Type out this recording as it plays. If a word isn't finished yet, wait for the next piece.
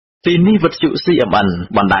ទីនេះវិទ្យុ CMN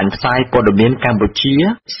បណ្ដាញផ្សាយព័ត៌មានកម្ពុជា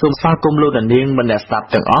សូមស្វាគមន៍លោកនាងមនៈស្ដាប់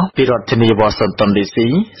ទាំងអស់ពីរដ្ឋធានី Washington DC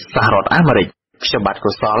សហរដ្ឋអាមេរិកខ្ញុំបាទ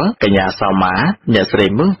កុសលកញ្ញាសោមាអ្នកស្រី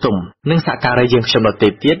មឹងទុំនិងសហការីយើងខ្ញុំដទៃ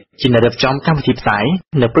ទៀតជាអ្នករៀបចំកម្មវិធីផ្សាយ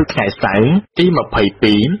នៅព្រឹកថ្ងៃសៅរ៍ទី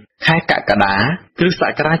22ខែកក្កដាគ្រិស្តស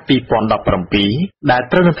ករាជ2017ដែល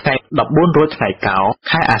ត្រូវនៅថ្ងៃ14រោចថ្ងៃកោរ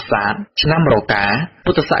ខែអាសាឍឆ្នាំរកា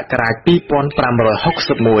ពុទ្ធសករាជ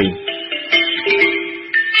2561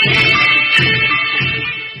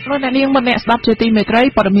លោកអ្នកនាងម្នាក់ស្ដាប់ជាទីមេត្រី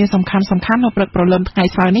ព័ត៌មានសំខាន់នៅព្រឹកព្រលឹមថ្ងៃ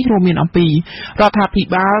សៅរ៍នេះរួមមានអំពីរដ្ឋាភិ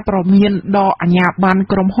បាលប្រមានដកអាជ្ញាប័ណ្ណ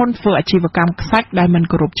ក្រុមហ៊ុនធ្វើអាជីវកម្មខ្សាច់ដែលមិន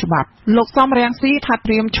គោរពច្បាប់លោកសំរាំងស៊ីថា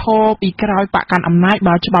ត្រៀមឈរពីក្រោយបកកាន់អំណាច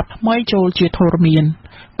បើច្បាប់ថ្មីចូលជាធរមាន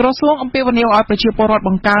ក្រសួងអំពាវនាវឲ្យប្រជាពលរដ្ឋប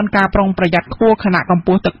ង្កើនការប្រុងប្រយ័ត្នខ្ពស់ខណៈកម្ព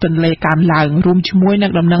ស់ទឹកទន្លេកើនឡើងរួមជាមួយនឹ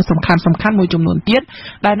ងដំណឹងសំខាន់មួយចំនួនទៀត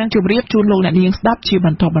ដែលនឹងជម្រាបជូនលោកអ្នកនាងស្ដាប់ជាប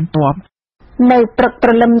ន្តបន្ទាប់នៅព្រឹកព្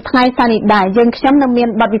រលឹមថ្ងៃសៅរ៍នេះដែរយើងខ្ញុំនឹងមាន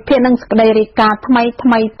បទវិភាគនិងសេចក្តីរាយការណ៍ថ្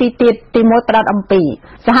មីទីទៀតទី1ផ្ដោតអំពី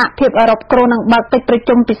សហភាពអឺរ៉ុបគ្រោងនឹងបើកកិច្ចប្រ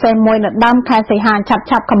ជុំពិសេសមួយនៅដើមខែសីហាឆា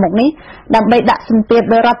ប់ខាងមុខនេះដើម្បីដាក់សម្ពាធ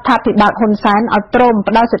លើរដ្ឋាភិបាលហ៊ុនសែនឲ្យព្រម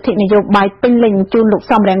ផ្ដល់សិទ្ធិនយោបាយពេញលេញជូនលោក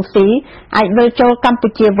សំរងស៊ីអាចវិលចូលកម្ពុ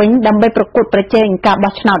ជាវិញដើម្បីប្រកួតប្រជែងការ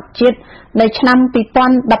បោះឆ្នោតជាតិនៅឆ្នាំ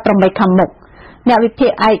2018ខាងមុខអ្នកវិភា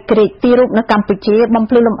គឯករាជ្យពីររូបនៅកម្ពុជាបំ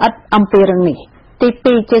ភ្លឺលម្អិតអំពីរឿងនេះទី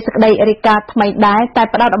2ជាសេចក្តីរាយការណ៍ថ្មីដែរតែ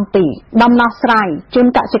ផ្ដោតអំពីដំណោះស្រាយជូន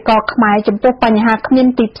កសិករខ្មែរចំពោះបញ្ហាគ្មាន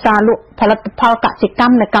ទីផ្សារលក់ផលិតផលកសិក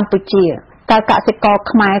ម្មនៅកម្ពុជាតើកសិករ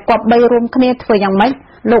ខ្មែរគប្បីរួមគ្នាធ្វើយ៉ាងម៉េច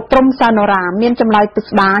លោកព្រំសាណូរ៉ាមានចម្លើយពិ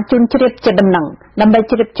ស្ដារជូនជ្រាបជាដំណឹងដើម្បី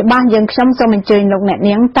ជ្រាបច្បាស់យើងខ្ញុំសូមអញ្ជើញលោកអ្នក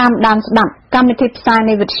នាងតាមដានស្ដាប់កម្មវិធីផ្សាយ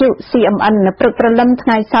នៃវិទ្យុ CMN នៅព្រឹកព្រលឹមថ្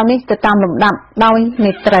ងៃសៅរ៍នេះទៅតាមលំដាប់ដោយ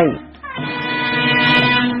មេត្រី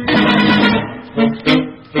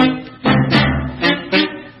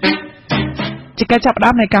ជាការចាប់ផ្ដើ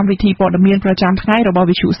មនៃកម្មវិធីព័ត៌មានប្រចាំថ្ងៃរបស់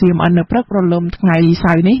វិទ្យុ CMN នៅព្រឹកព្រលឹមថ្ងៃ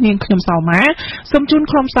សៅរ៍នេះនាងខ្ញុំសោមាសូមជូន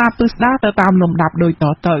ក្រុមសារពិស្ដារទៅតាមលំដាប់ដូចត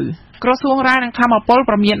ទៅក្រសួងរាយនឹងធម្មពល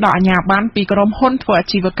ប្រមានដកអាជ្ញាប័ណ្ណពីក្រុមហ៊ុនធ្វើអា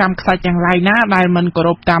ជីវកម្មខ្សាច់យ៉ាងไรណាដែលមិនគោរ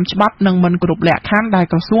ពតាមច្បាប់និងមិនគោរពលក្ខខណ្ឌដែល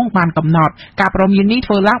ក្រសួងបានកំណត់ការប្រមាននេះ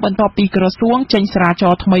ធ្វើឡើងបន្ទាប់ពីក្រសួងចេញស្រាវជ្រា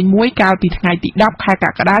វថ្មីមួយកាលពីថ្ងៃទី10ខែក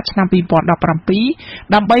ក្កដាឆ្នាំ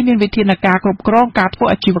2017ដើម្បីមានវិធានការគ្រប់គ្រងការធ្វើ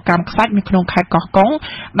អាជីវកម្មខ្សាច់នៅក្នុងខេត្តកោះកុង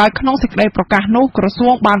ដោយក្នុងសេចក្តីប្រកាសនោះក្រសួ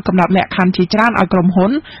ងបានកំណត់លក្ខខណ្ឌជាច្រើនឲ្យក្រុមហ៊ុ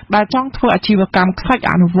នដែលចង់ធ្វើអាជីវកម្មខ្សាច់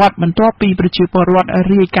អនុវត្តបន្ទាប់ពីប្រជាពលរដ្ឋ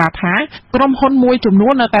រាយការណ៍ថាក្រុមហ៊ុនមួយចំនួ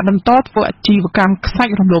ននៅតែបន្តធ្វើអាជីវកម្មខ្សា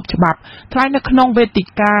ច់រំលោភច្បាប់ថ្លែងនៅក្នុងវេទិ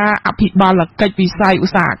កាអភិបាលកិច្ចវិស័យឧ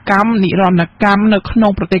ស្សាហកម្មនិរន្តរកម្មនៅក្នុ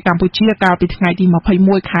ងប្រទេសកម្ពុជាកាលពីថ្ងៃទី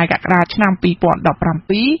21ខែកក្កដាឆ្នាំ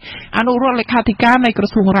2017អនុរដ្ឋលេខាធិការនៃក្រ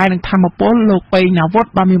សួងរាយនឹងធម្មពលលោកពេញណាវុធ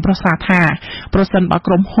បានមានប្រសាសន៍ថាប្រសិនបើ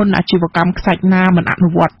ក្រុមហ៊ុនអាជីវកម្មខ្សាច់ណាមិនអនុ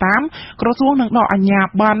វត្តតាមក្រសួងនឹងដកអាជ្ញា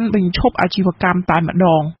ប័ណ្ណបញ្ឈប់អាជីវកម្មតែម្ដ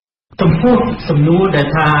ងចំពោះសំណួរដែល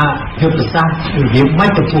ថាយុទ្ធសាស្ត្ររបៀបម៉េច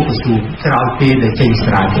ចំពោះក្រសួងក្រោយពេលដែលចេញ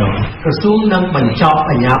ស្រាវជ្រាវក្រសួងនឹងបញ្ចប់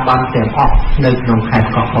អាជ្ញាប័ណ្ណទាំងអស់នៅក្នុងខេត្ត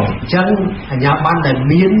កោះកុងអញ្ចឹងអាជ្ញាប័ណ្ណដែល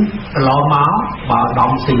មានកន្លងមកបើ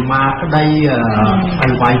ដំសីមាក្តី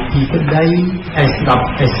IYP ក្តី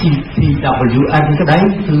SCPWN ក្តី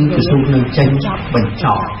គឺក្រសួងនឹងចេញបញ្ច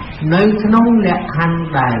ប់នៅក្នុងលក្ខខណ្ឌ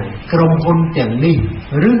ដែលក្រុមហ៊ុនទាំងនេះ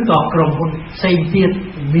ឬក៏ក្រុមហ៊ុនផ្សេងទៀត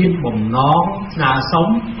មានបំណងស្នើសុំ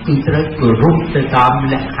គឺត្រូវគោរពទៅតាម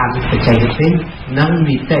លក្ខខណ្ឌបច្ចេកទេសនិង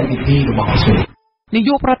នីតិវិធីរបស់ក្រសួងនា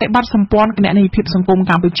យកប្រតិបត្តិសម្ព័ន្ធគណនេយ្យភាពសង្គម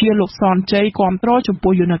កម្ពុជាលោកសនជ័យគាំទ្រចំ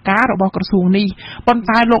ពោះយន្តការរបស់ក្រសួងនេះប៉ុន្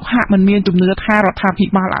តែលោកហាក់មិនមានជំនឿថារដ្ឋាភិ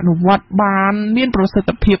បាលអនុវត្តបានមានប្រសិទ្ធ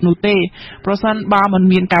ភាពនោះទេប្រសិនបើមិន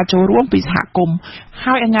មានការចូលរួមពីសហគមន៍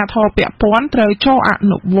ហើយអាជ្ញាធរពាក់ព័ន្ធត្រូវចុះអ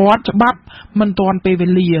នុវត្តច្បាប់មិនទាន់ពេលវេ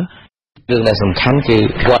លារឿងដែលសំខាន់គឺ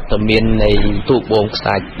វត្តមាននៃទូកបងខ្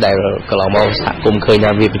សាច់ដែលកន្លងមកសហគមន៍ឃើញ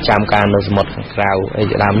ថាវាប្រចាំការនៅសមុទ្រខាងក្រៅអី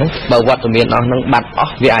ជាដើមហ្នឹងបើវត្តមានអស់ហ្នឹងបាត់អ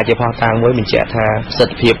ស់វាអាចជាផុសតាងមួយបញ្ជាក់ថាប្រសិ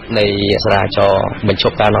ទ្ធភាពនៃចរាចរណ៍បញ្ឈ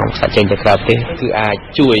ប់ការនាំខ្សាច់ចេញទៅក្រៅប្រទេសគឺអាច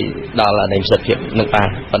ជួយដល់នៃប្រសិទ្ធភាពនឹងបាន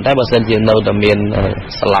ប៉ុន្តែបើសិនជានៅតែមាន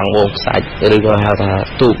ស្លង់វងខ្សាច់ឬក៏ហៅថា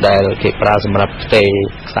ទូកដែលគេប្រើសម្រាប់ផ្ទេរ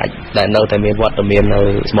ខ្សាច់ដែលនៅតែមានវត្តមាននៅ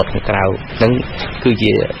សមុទ្រខាងក្រៅហ្នឹងគឺ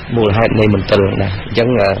ជាមូលហេតុនៃមន្ទិលណាអញ្ចឹង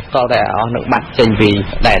តតែអស់នឹងបាត់ចេញពី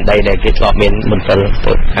ដែនដីដែលគេធ្លាប់មានមន្ទិល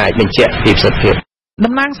អាចបញ្ជាក់ពីប្រសិទ្ធភាព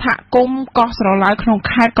តំណាងសហគមន៍កោះស្រឡៅក្នុង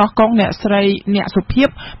ខេត្តកោះកុងអ្នកស្រីអ្នកសុភាព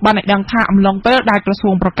បានឲ្យដឹងថាអំឡុងពេលដែលក្រសួ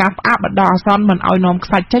ងប្រកាសផ្អាកបណ្ដោះអាសន្នមិនឲ្យនាំខ្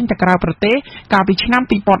សាច់ចេញទៅក្រៅប្រទេសកាលពីឆ្នាំ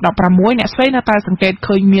2016អ្នកស្រីនៅតែសង្កេត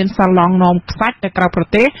ឃើញមានសាឡង់នាំខ្សាច់ទៅក្រៅប្រ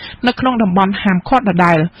ទេសនៅក្នុងតំបន់ហាមឃាត់ដ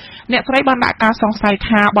ដែលអ្នកស្រីបានដាក់ការសង្ស័យ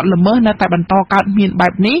ថាបទល្មើសនៅតែបន្តកើតមានបែ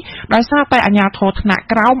បនេះដោយសារតែអាជ្ញាធរថ្នាក់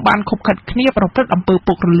ក្រោមបានខុបខិតគ្នាប្រព្រឹត្តអំពើ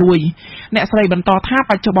ពុករលួយអ្នកស្រីបន្តថា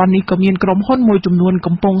បច្ចុប្បន្ននេះក៏មានក្រុមហ៊ុនមួយចំនួន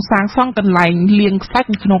កំពុងសាងសង់កន្លែងលាងខ្សាច់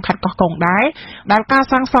នៅក្នុងខេត្តកោះកុងដែរដែលការ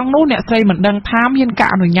សាងសង់នោះអ្នកស្រីមិនដឹងថាមានការ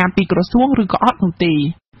អនុញ្ញាតពីក្រសួងឬក៏អត់នោះទេ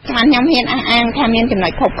ខ្ញុំហ៊ានអះអាងថាមានចំណុ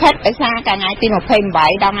ចខុបខិតដោយសារកាលថ្ងៃទី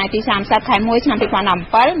28ដល់ថ្ងៃទី30ខែ1ឆ្នាំ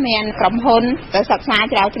2017មានក្រុមហ៊ុនទៅសិក្សា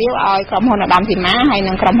ជ្រាវជ្រាវឲ្យក្រុមហ៊ុនឧត្តមសីមាហើយ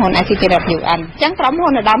និងក្រុមហ៊ុន ICTWN អញ្ចឹងក្រុមហ៊ុ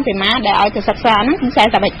នឧត្តមសីមាដែលឲ្យទៅសិក្សាហ្នឹងគឺ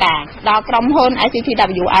40ហិកតាដល់ក្រុមហ៊ុន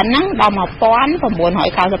ICTWN ហ្នឹងដល់1991ហិ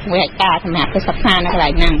កតាសម្រាប់ទៅសិក្សានៅកន្លែ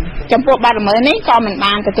ងហ្នឹងចំពោះបាត់ល្មើសនេះក៏មិន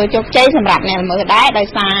បានទទួលជោគជ័យសម្រាប់អ្នកល្មើសដែរដោយ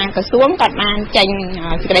សារក្រសួងក៏បានចេញ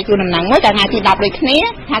សេចក្តីជូនដំណឹងមួយកាលថ្ងៃទី10ដូចគ្នា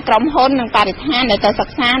ថាក្រុមហ៊ុននិងបរិស្ថានដែលទៅសិ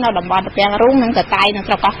ក្សានៅតំបន់តាពាំងរូងនិងតតៃនៅ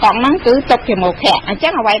ស្រុកកោះកុងហ្នឹងគឺទុកជាមោឃៈអញ្ចឹ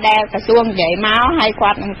ងអ្វីដែលក្រសួងនិយាយមកហើយ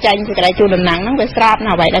គាត់នឹងចេញសេចក្តីជូនដំណឹងហ្នឹងវាស្របនៅ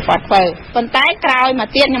អ្វីដែលគាត់ធ្វើប៉ុន្តែក្រោយមក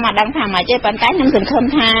ទៀតខ្ញុំអត់ដឹងថាម៉េចទេប៉ុន្តែខ្ញុំសង្ឃឹម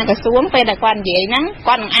ថាក្រសួងពេលដែលគាត់និយាយហ្នឹង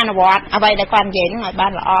គាត់នឹងអនុវត្តអ្វីដែលគាត់និយាយហ្នឹងឲ្យបា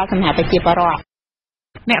នល្អសម្រាប់ប្រជាពលរដ្ឋ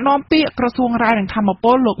អ្នកនាំពាក្យក្រសួងរាយនឹងធម្មព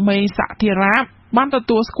លលោកមេសធិរាបានទ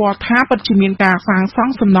ទួលស្គាល់ថាពិតជាមានការសាងស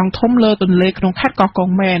ង់សំណង់ធំលើទន្លេក្នុងខេត្តកោះកុង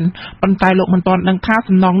មែនប៉ុន្តែលោកមិនទាន់ដឹងថា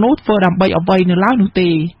សំណង់នោះធ្វើដើម្បីអ្វីនៅឡើយនោះ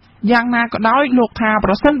ទេយ៉ាងណាក៏ដោយលោកថា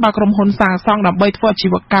ប្រសិនបើក្រុមហ៊ុនសាងសង់ដើម្បីធ្វើអាជី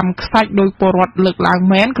វកម្មខ្សាច់ដោយពលរដ្ឋលើកឡើង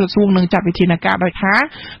មែនក្រសួងនឹងចាត់វិធានការដោយថា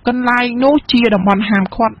កន្លែងនោះជាតំបន់ហាម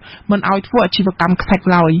ឃាត់មិនឲ្យធ្វើអាជីវកម្មខ្សាច់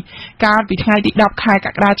ឡើយកាលពីថ្ងៃទី10ខែក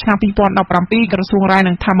ក្កដាឆ្នាំ2017ក្រសួងរាយ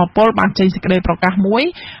នឹងធម្មពលបានចេញសេចក្តីប្រកាសមួយ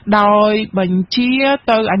ដោយបញ្ជា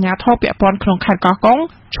ទៅអាជ្ញាធរពាក់ព័ន្ធក្នុងខេត្តកោះកុង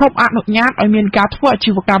ឈប់អនុញ្ញាតឲ្យមានការធ្វើអា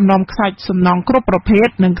ជីវកម្មនាំខ្សាច់សំណង់គ្រប់ប្រភេទ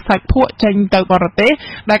និងខ្សាច់ភក់ចេញទៅបរទេស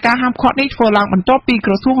ដែលការហាមឃាត់នេះធ្វើឡើងបន្ទាប់ពី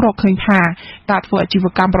ក្រសួងរកឃើញថាការធ្វើអាជីវ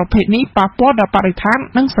កម្មប្រភេទនេះប៉ះពាល់ដល់បរិស្ថាន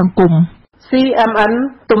និងសង្គម CMN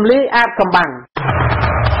ទម្លាយអាតកំបាំង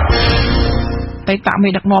តែតមេ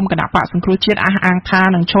ដឹកនាំគណៈបកសង្គ្រោះជាតិអះអាងថា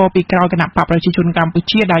នឹងឈរពីក្រោយគណៈបកប្រជាជនកម្ពុ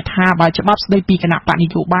ជាដោយថាបើច្បាប់ស្តីពីគណៈបកន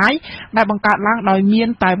យោបាយដែលបង្កើតឡើងដោយមាន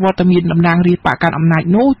តែវត្តមានតំណាងរាស្ត្របកកាន់អំណាច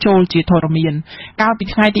នោះចូលជាធរមានកាលពី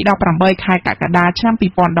ថ្ងៃទី18ខែកក្កដាឆ្នាំ2017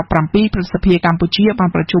ព្រឹទ្ធសភាកម្ពុជាបាន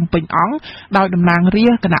ប្រជុំពេញអង្គដោយតំណាងរា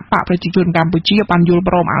ស្ត្រគណៈបកប្រជាជនកម្ពុជាបានយល់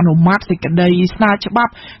ព្រមអនុម័តសេចក្តីស្នើច្បា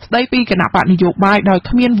ប់ស្តីពីគណៈបកនយោបាយដោយ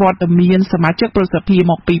គ្មានវត្តមានសមាជិកព្រឹទ្ធសភា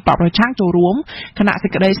មកពីបកប្រឆាំងចូលរួមគណៈសេច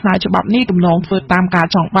ក្តីស្នើច្បាប់នេះទំនងធ្វើតាមការ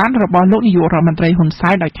ចង់បានរបស់លោកនាយករដ្ឋមន្ត្រីហ៊ុន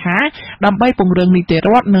សែនដោយថាដើម្បីពង្រឹងនីតិរ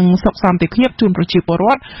ដ្ឋនិងសុខសន្តិភាពជូនប្រជាពលរ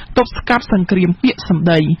ដ្ឋទប់ស្កាត់សង្គ្រាមពាក្យសម្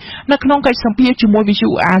ដីនៅក្នុងកិច្ចសម្ភាសជាមួយវិទ្យុ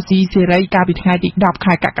អាស៊ីសេរីកាលពីថ្ងៃទី10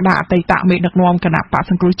ខែកក្កដាអតីតមេដឹកនាំគណៈបក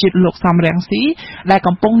សង្គ្រោះជាតិលោកសំរងស៊ីដែល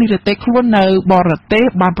កំពុងនិរទេសខ្លួននៅបរទេស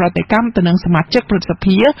បានប្រតិកម្មទៅនឹងសមាជិកព្រឹទ្ធស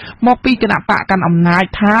ភាមកពីគណៈបកកាន់អំណាច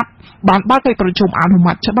ថាបានបើកកិច្ចប្រជុំអនុ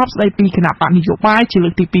ម័តច្បាប់ស្តីពីគណៈបកនយោបាយជាលើ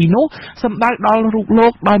កទី2នោះសម្ដៅដល់រូបលោ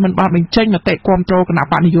កដោយមិនបានបញ្ចេញមតិគាំទ្រគណៈ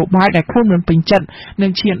បកនយោបាយដែលខ្លួនមិនពេញចិត្តនឹ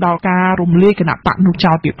ងឈានដល់ការរំលាយគណៈបកនោះ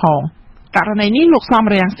ចោលទៀតផងករណីនេះលោកសំ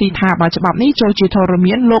រងស៊ីថាបើច្បាប់នេះចូលជាធរ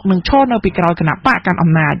មានលោកនឹងឈរនៅពីក្រោយគណៈបកកាន់អំ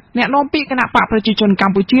ណាចអ្នកនាំពាក្យគណៈបកប្រជាជនក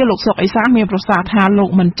ម្ពុជាលោកសុកអេសានមានប្រសាសន៍ថាលោក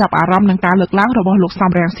មិនចាប់អារម្មណ៍នឹងការលើកឡើងរបស់លោក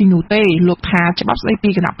សំរងស៊ីនោះទេលោកថាច្បាប់ស្តីពី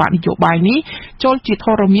គណៈបកនយោបាយនេះចូលជាធ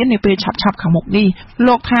រមាននាពេលឆាប់ៗខាងមុខនេះ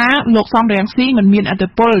លោកថាលោកសំរងស៊ីមិនមានអធិ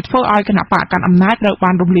បុលធ្វើឲ្យគណៈបកកាន់អំណាចត្រូវ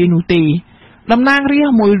បានរំលាយនោះទេតំណាងរាស្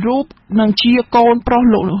ត្រមួយរូបនិងជាកូនប្រុស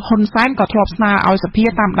លោកហ៊ុនសែនក៏ធ្លាប់ស្នើឲ្យសភា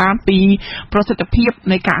តាមដានពីប្រសិទ្ធភាព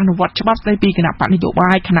នៃការអនុវត្តច្បាប់ស្តីពីគណៈបកនយោ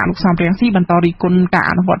បាយគណៈលោកសំរងស៊ីបន្តរិះគន់ការ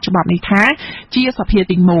អនុវត្តច្បាប់នេះថាជាសភា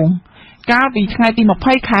ទីងមងកាលពីថ្ងៃទី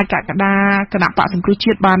20ខែកក្កដាគណៈបកសង្គ្រោះ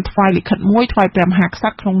ជាតិបានថ្វាយលិខិតមួយថ្វាយព្រះមហាក្សត្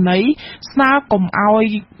រក្នុងន័យស្នើកុំឲ្យ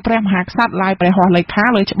ព្រះមហាក្សត្រឡាយព្រះហស្ថលេខា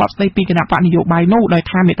លើច្បាប់ស្តីពីគណៈបកនយោបាយនោះដោយ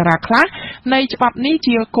ថាមាត្រាខ្លះនៃច្បាប់នេះ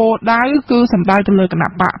ជាគោលដៅគឺសំដៅទៅលើគណៈ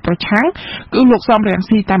បកប្រឆាំងគឺលោកសំរង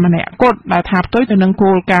ស៊ីតែម្នាក់គត់ដែលថាផ្ទុយទៅនឹង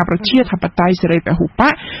គោលការណ៍ប្រជាធិបតេយ្យសេរីពហុប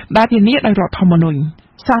កដែលធានាដោយរដ្ឋធម្មនុញ្ញ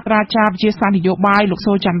សាស្ត្រាចារ្យវិទ្យាសាស្ត្រនយោបាយលោក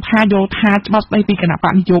សូចន្ទថាយល់ថាច្បាប់ស្តីពីគណៈប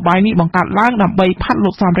កនយោបាយនេះបង្កើតឡើងដើម្បីផាត់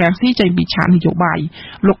លោកសំរងស៊ីចេញពីឆាកនយោបាយ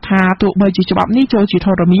លោកថាទោះបីជាច្បាប់នេះចូលជាធ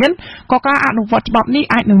រមានក៏ការអនុវត្តច្បាប់នេះ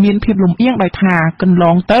អាចនឹងមានភាពលំអៀងដោយថាកន្ល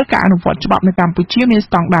ងទៅការអនុវត្តច្បាប់នៅកម្ពុជាមាន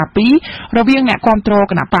ស្តង់ដារ2រវាងអ្នកគាំទ្រ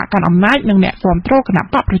គណៈបកកាន់អំណាចនិងអ្នកគាំទ្រគណៈ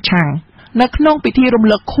បកប្រឆាំងនៅក្នុងពិធីរំ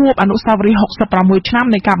លឹកខួបអនុស្សាវរីយ៍66ឆ្នាំ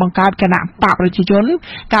នៃការបង្កើតគណៈបកប្រជាជន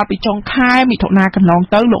កាលពីចុងខែមិថុនាកន្លង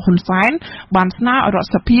ទៅលោកហ៊ុនសែនបានស្នើឲ្យរដ្ឋ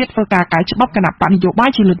សភាធ្វើការកែច្បាប់គណៈបកនយោបាយ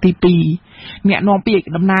ជាលើកទី2អ្នកនាំពាក្យ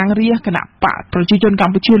តំណាងរាស្ត្រគណៈបកប្រជាជនក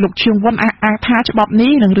ម្ពុជាលោកឈៀងវុនអះអាងថាច្បាប់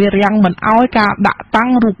នេះនឹងរារាំងមិនឲ្យការដាក់ តាំង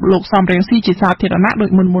រូបលោកសំរងស៊ីជាសាធារណៈដោយ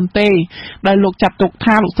មុនទេដោយលោកចាត់ទុក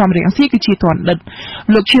ថាលោកសំរងស៊ីគឺជាទណ្ឌិត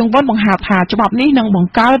លោកឈៀងវុនបង្ហាញថាច្បាប់នេះនឹងប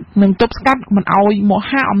ង្កើតនិងទប់ស្កាត់មិនឲ្យម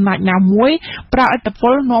ហាអំណាចណាមួយប្រើឥទ្ធិព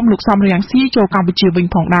លនាំលោកសំរងស៊ីចូលកម្ពុជាវិញ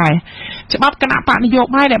ផងដែរច្បាប់គណៈបកនយោ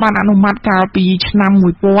បាយដែលបានអនុម័តកាលពីឆ្នាំ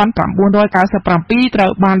1997ត្រូ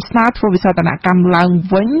វបានស្នើធ្វើវិសោធនកម្មឡើង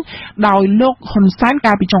វិញដោយលោកហ៊ុនសែន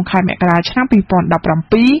កាលពីចុងខែមករាឆ្នាំ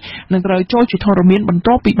2017នឹងត្រូវចូលជាធរមានបន្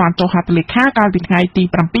ទាប់ពីបានចុះហត្ថលេខាកាលពីថ្ងៃទី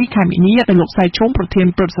7ខែមីនាដោយលោកសៃឈុំប្រធាន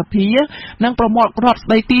ព្រឹទ្ធសភានិងប្រមុខរដ្ឋស្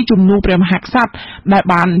ដីទីជំនួសព្រះមហាក្សត្រដែល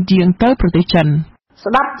បានយាងទៅប្រទេសចិន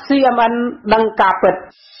ស្ដាប់ CMN ដឹងការពិត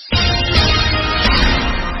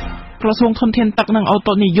ក្រសួងធនធានទឹកនិងអូ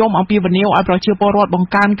តូនិយមអំពាវនាវឲ្យប្រជាពលរដ្ឋបង្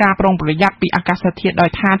កើនការប្រុងប្រយ័ត្នពីអាកាសធាតុដោយ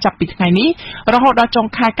ថាចាប់ពីថ្ងៃនេះរហូតដល់ចុង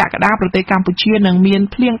ខែកក្កដាប្រទេសកម្ពុជានឹងមាន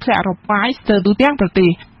ភ្លៀងធ្លាក់របាយស្ទើរទូទាំងប្រទេ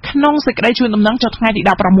សក្នុងសេចក្តីជូនដំណឹងចុះថ្ងៃទី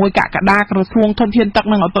16កក្កដាក្រសួងធនធានទឹក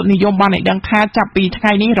និងអូតូនិយមបានឲ្យដឹងថាចាប់ពីថ្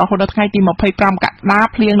ងៃនេះរហូតដល់ថ្ងៃទី25កក្កដា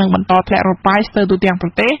ភ្លៀងនឹងបន្តធ្លាក់របាយស្ទើរទូទាំងប្រ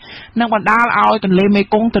ទេសនិងបណ្ដាលឲ្យទន្លេមេ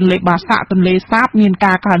គង្គទន្លេបាសាក់ទន្លេសាបមាន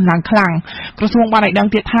ការកើនឡើងខ្លាំងក្រសួងបានឲ្យដឹង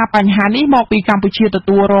ទៀតថាបញ្ហានេះមកពីកម្ពុជាទ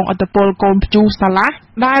ទួលរងឥទ្ធិពលកូនព្យុះសាឡាស់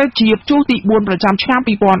ដែលជាព្យុះទី4ប្រចាំឆ្នាំ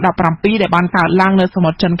2017ដែលបានកើតឡើងនៅសមុ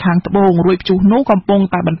ទ្រចិនខាងត្បូងរួចព្យុះនោះកំពុង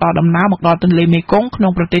តែបន្តដំណើរមកដល់ទន្លេមេគង្គក្នុ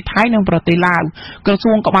ងប្រទេសថៃនិងប្រទេសឡាវក្រ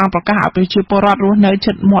សួងក៏បានប្រកាសឲ្យប្រជាពលរដ្ឋរស់នៅ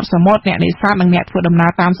ជិតមាត់សមុទ្រអ្នកនេសាទនិងអ្នកធ្វើដំណើ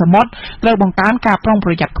រតាមសមុទ្រត្រូវបង្កើនការប្រុងប្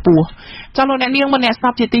រយ័ត្នខ្ពស់ចា៎លោកអ្នកនាងមនៈស្ដា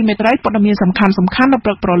ប់ជាទីមេត្រីព័ត៌មានសំខាន់នៅព្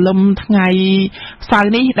រឹកព្រលឹមថ្ងៃសៅ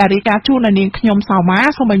រ៍នេះដែលរាយការណ៍ជូនដល់នាងខ្ញុំសៅម៉ា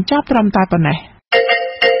សូមបញ្ចប់ត្រឹមតែប៉ុណ្ណេះ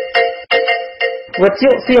វិទ្យុ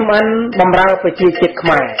CMN បម្រើប្រជាជាតិខ្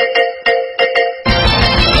មែរ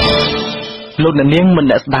លោកអ្នកនាងមិន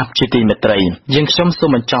អ្នកស្ដាប់ជាទីមេត្រីយើងខ្ញុំសូម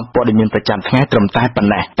បញ្ចប់ព័ត៌មានប្រចាំថ្ងៃត្រឹមតែប៉ុ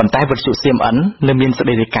ណ្ណេះប៉ុន្តែវិទ្យុ CMN នៅមានសេចក្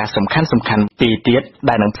តីរាយការណ៍សំខាន់ពីរទៀត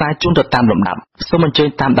ដែលនឹងផ្សាយជូនទៅតាមលំដាប់សូមអញ្ជើញ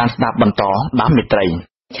តាមដានស្ដាប់បន្តដល់មេត្រី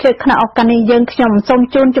ឆ្លៀតក្នុងឱកាសនេះយើងខ្ញុំសូម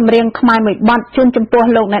ជូនចម្រៀងខ្មែរមួយបទជូនចំពោះ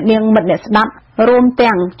លោកអ្នកនាងមិត្តអ្នកស្ដាប់រួម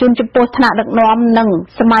ទាំងជូនចំពោះថ្នាក់ដឹកនាំនិង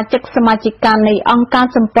សមាជិកានៃអង្គការ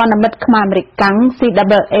សម្ព័ន្ធមិត្តខ្មែរអាមេរិក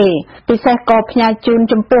CMA ពិសេសក៏ផ្ញើជូន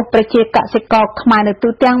ចំពោះប្រជាកសិករខ្មែរនៅទូ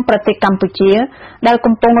ទាំងប្រទេសកម្ពុជាដែល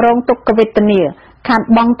កំពុងរងទុក្ខវេទនាខាត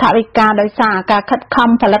បង់ថវិកាដោយសារការខិតខំ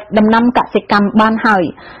ផលិតដំណាំកសិកម្មបានហើយ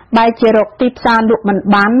បែរជារកទីផ្សារលក់មិន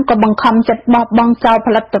បានក៏បង្ខំចិត្តបោះបង់ចោលផ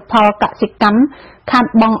លិតផលកសិកម្មខាត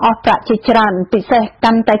បង់អស់ប្រាក់ជាច្រើនពិសេស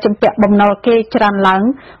កាន់តែជំពាក់បំណុលគេច្រើនឡើង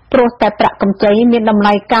ព្រោះតែប្រាក់កម្ចីមានតម្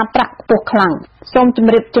លៃការប្រាក់ខ្ពស់ខ្លាំងសូមជ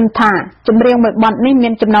ម្រាបជូនថាចម្រៀងមួយបទនេះមា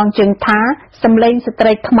នចំណងជើងថាសម្លេងស្ត្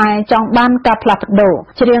រីខ្មែរចង់បានការផ្លាស់ប្ដូរ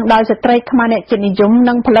ច្រៀងដោយស្ត្រីខ្មែរអ្នកជាតិនិយម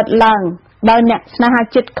និងផលិតឡើងដោយអ្នកស្នេហា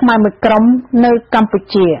ជាតិខ្មែរមួយក្រុមនៅកម្ពុ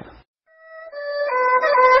ជា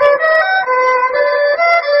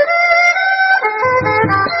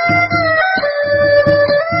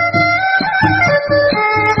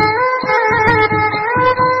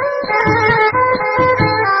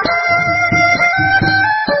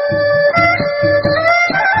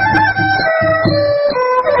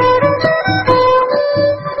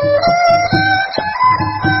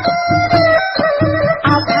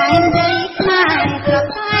អោខែដីខ្មែរប្រ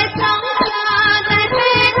ខែត្រង់ខ្លាតែ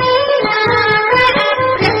ពេល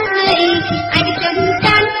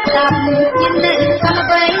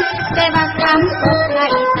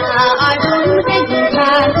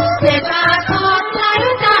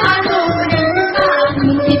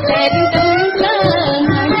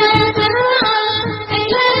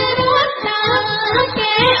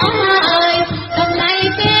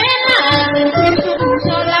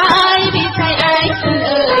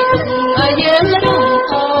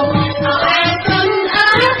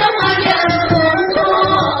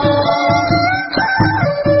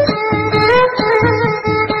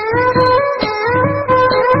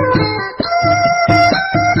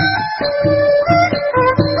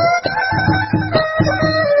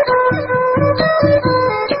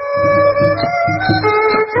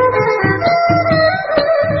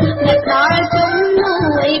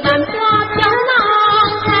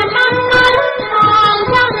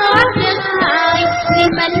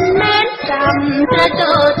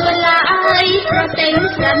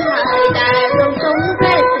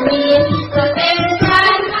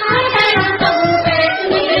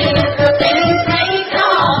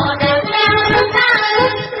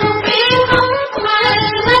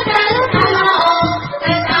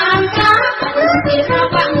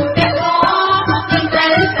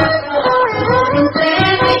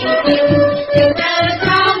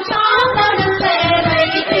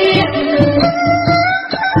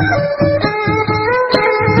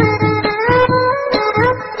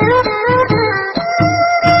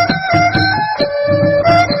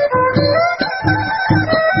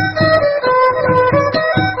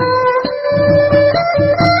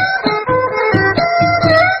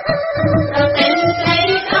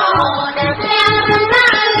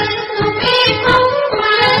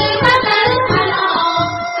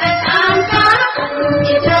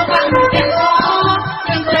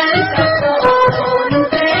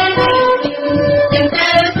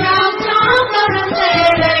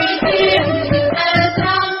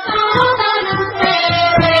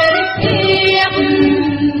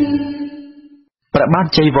ព្រះបាទ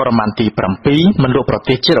ជ័យវរ្ម័នទី7មិនលួចប្រ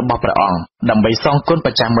ទេសជាតិរបស់ព្រះអង្គដើម្បីសងគុណប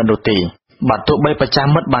ច្ចាមិត្តនោះទេបើទោះបីបច្ចា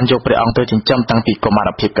មិត្តបានយកព្រះអង្គទៅចិញ្ចឹមតាំងពីកុមារ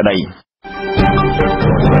ភាពក្តី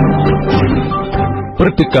ព្រឹ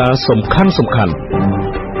ត្តិការណ៍សំខាន់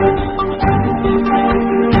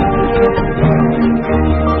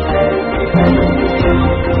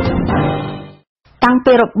តាំង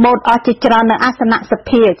ពីរបបអស់ជាច្រើននៅអាសនៈស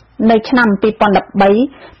ភានៅឆ្នាំ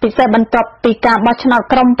2013ពិសេសបន្ទាប់ពីការបោះឆ្នោត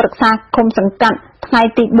ក្រុមប្រឹក្សាគុំសង្កាត់ថ្ងៃ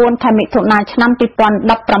ទី4ខែមិថុនាឆ្នាំ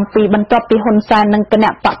2017បន្ទាប់ពីហ៊ុនសែននិងគណៈ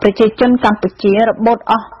បកប្រជាជនកម្ពុជារបប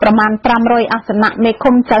អស់ប្រមាណ500អាសនៈមេ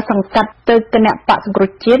ឃុំចៅសង្កាត់ទៅគណៈបកសង្គ្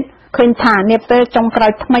រោះជាតិឃើញថានាពេលចុងក្រោ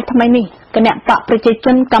យថ្មីនេះគណៈបកប្រជាជ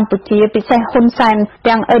នកម្ពុជាពិសេសហ៊ុនសែន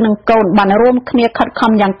ទាំងឪនិងកូនបានរួមគ្នាខិត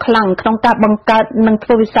ខំយ៉ាងខ្លាំងក្នុងការបង្កើតនិងធ្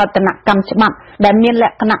វើវិសោធនកម្មច្បាប់ដែលមានល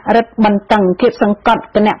ក្ខណៈរឹតបន្តឹងគៀបសង្កត់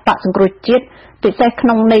គណៈបកសង្គ្រោះជាតិពិសេសក្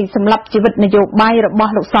នុងន័យសម្រាប់ជីវិតនយោបាយរប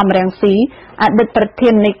ស់លោកសំរងស៊ីអតីតប្រធា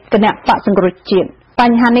ននៃគណៈបកសង្គ្រោះជាតិប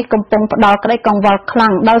ញ្ហានេះកំពុងផ្ដល់ក្តីកង្វល់ខ្លាំ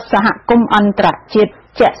ងដល់សហគមន៍អន្តរជាតិ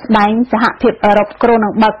ជាក់ស្ដែងសហភាពអឺរ៉ុបគ្រោងនឹ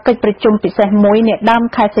ងបើកកិច្ចប្រជុំពិសេសមួយនាដើម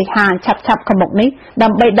ខែសីហាឆាប់ខាងមុខនេះដើ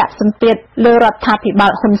ម្បីដាក់សម្ពាធលើរដ្ឋាភិបា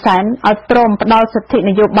លហ៊ុនសែនឲ្យព្រមផ្ដល់សិទ្ធិ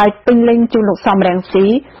នយោបាយពេញលេញជូនលោកសំរងស៊ី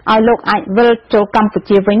ឲ្យលោកអាចវិលចូលកម្ពុ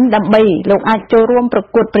ជាវិញដើម្បីលោកអាចចូលរួមប្រ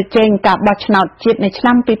កួតប្រជែងការបោះឆ្នោតជាតិនៅឆ្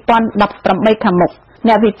នាំ2018ខាងមុខ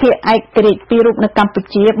អ្នកវិភាគឯករាជ្យពីររូបនៅកម្ពុ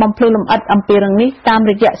ជាបំភ្លឺលម្អិតអំពីរឿងនេះតាម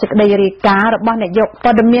រយៈសេចក្តីរាយការណ៍របស់នាយក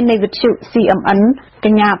ព័ត៌មាននៃវិទ្យុ CMN ក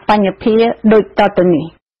ញ្ញាបញ្ញភាដូចតទៅនេះ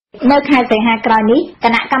នៅខែសីហាក្រោយនេះគ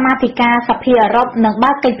ណៈកម្មាធិការសភាអឺរ៉ុបនឹង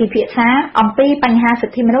បើកកិច្ចពិភាក្សាអំពីបញ្ហាសិ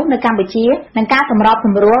ទ្ធិមនុស្សនៅកម្ពុជានិងការសម្របស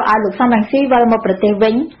ម្រួលឲ្យលោកសំរងស៊ីវិលមកប្រទេសវិ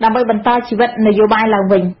ញដើម្បីបន្តជីវិតនយោបាយឡើង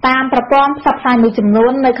វិញតាមប្រព័ន្ធផ្សព្វផ្សាយមួយចំនួ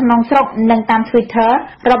ននៅក្នុងស្រុកនិងតាម Twitter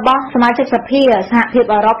របស់សមាជិកសភាសហភាព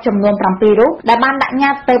អឺរ៉ុបចំនួន7រូបដែលបានដាក់ញ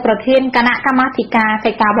ត្តិទៅប្រធានគណៈកម្មាធិការ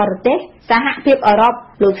កិច្ចការបរទេសសហភាពអឺរ៉ុប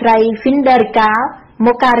លោកស្រី Federica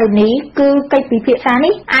Mogherini គឺកិច្ចពិភាក្សា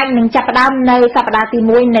នេះអាចនឹងចាប់ផ្ដើមនៅសប្តាហ៍ទី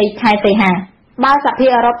1នៃខែសីហាបើសភា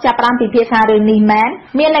អឺរ៉ុបចាប់ផ្ដើមពិភាក្សារឿងនេះមែន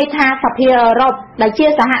មានន័យថាសភាអឺរ៉ុបដែលជា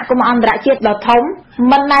សហគមន៍អន្តរជាតិដ៏ធំ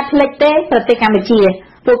មិនដែលភ្លេចទេប្រទេសកម្ពុជា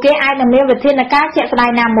ពួកគេអាចនឹងមានវិធានការជាក់ស្ដែ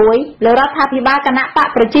ងណាមួយលើរដ្ឋាភិបាលគណៈបក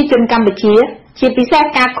ប្រជាជនកម្ពុជាជាពិសេស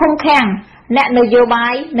ការឃុំឃាំងអ្នកនយោបា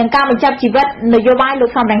យនិងការបញ្ចប់ជីវិតនយោបាយលោក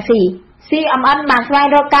សំរងស៊ីCMN បានស្វែង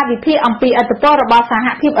រកការវិភាគអំពីឥទ្ធិពលរបស់សហ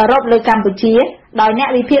ភាពអឺរ៉ុបលើកម្ពុជាដោយអ្នក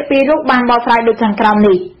វិភាគពីររូបបានបកស្រាយដូចខាងក្រោម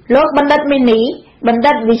នេះលោកបណ្ឌិតមីនីបណ្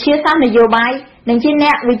ឌិតវិទ្យាសាស្ត្រនយោបាយនិងជាអ្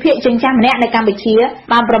នកវិភាគជើងចាស់ម្នាក់នៅកម្ពុជា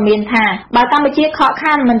បានប្រមានថាបើកម្ពុជាខក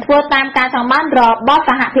ខានមិនធ្វើតាមការចង់បានរបស់ស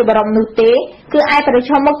ហភាពអឺរ៉ុបនោះទេគឺអាចប្រ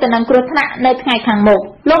ឈមមុខទៅនឹងគ្រោះថ្នាក់នៅថ្ងៃខាងមុខ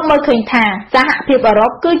លោកមើលឃើញថាសហភាពអឺរ៉ុ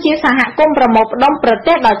បគឺជាសហគមន៍ប្រមូលផ្ដុំប្រ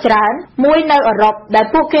ទេសដ៏ច្រើនមួយនៅអឺរ៉ុបដែល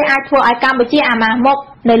ពួកគេអាចធ្វើឲ្យកម្ពុជាអាម៉ាស់មុខ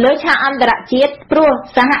នៅលើឆាកអន្តរជាតិព្រោះ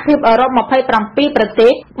សហភាពអឺរ៉ុប27ប្រទេ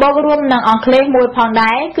សបូករួមនឹងអង់គ្លេសមួយផង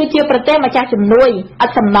ដែរគឺជាប្រទេសម្ចាស់ជំនួយឥត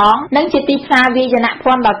សំណងនិងជាទីផ្សារវាយន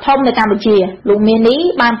ភ័ណ្ឌដ៏ធំនៅកម្ពុជាលោកមាននេះ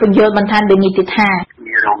បានបញ្យល់បន្ថែមដូចនេះទៀតថា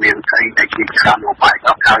មានស្អីដែលជាច្រើនមកបាយដ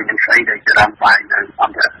ល់ហើយនឹងស្អីដែលច្រើនបាយនៅអ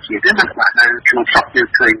ន្តរជាតិហ្នឹងបាទនៅក្នុងស្រុកយើង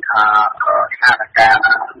ឃើញថាស្ថាន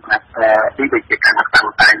ភាពទីដូចជាការតាំង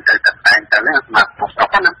តែងទៅហ្នឹងមកស្រុក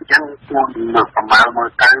ហ្នឹងអញ្ចឹងគួរមកប្រមាលមើល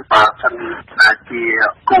ទៅបើសិនជា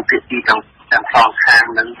គោលភាគីទាំងសងខាង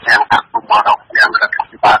នឹងទាំងអភិបាលទាំងរដ្ឋា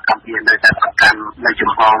ភិបាលកម្ពុជានៅតែប្រកាន់នៅ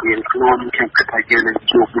ចំហរៀងខ្លួនខ្ញុំគិតថាយើងនឹង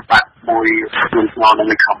ជួបវិបត្តិមួយក្នុងឆ្នាំ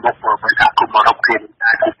នៅខាងមុខបើថាគុំអឺរ៉ុបគេ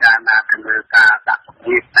អាចពិចារណាទៅលើការដាក់សម្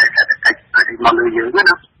ពាធតែសេដ្ឋកិច្ចមកលើយើងណា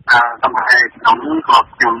តាមតែក្នុងនេះក៏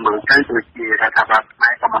ខ្ញុំមើលទៅដូចជារដ្ឋាភិបាលខ្មែ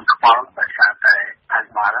រក៏មិនខ្វល់ដោយសារតែអាច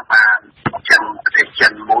បានចិនប្រទេសចិ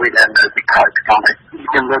នមួយដែលនៅពីក្រោយក្នុងនេះ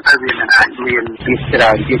ខ្ញុំមើលទៅវាមិនអាចមានពីច្រើ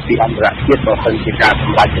នជាពីអន្តរជាតិបើមិនជាការស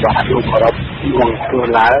ម្រេចរបស់អនុអឺរ៉ុបនឹងធ្វើ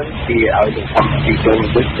ឡើងពីឲ្យទៅសំពីចូល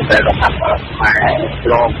វិញតែរដ្ឋាភិបាលខ្មែរ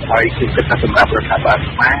រងហើយគឺគិតថាសម្រាប់រដ្ឋាភិបាល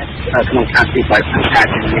ខ្មែរក្នុងការទីបាយខាងការ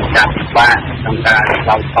ជំនាញការពិបាកក្នុងការ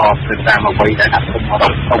ដោតតទៅតាមអ្វីដែលអនុអឺរ៉ុ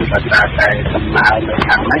បต้องការតែដំណើរនៅ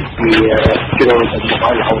ខាងនេះវាជ្រុលទៅមក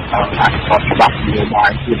រហូតដល់អាចខុសច្បាប់នយោបា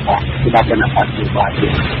យជារបស់ច្បាប់គណៈបកនយោបាយចឹ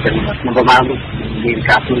ងមិនប្រមាណមាន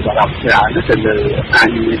ការព្រួយបារម្ភច្រើនទៅលើអា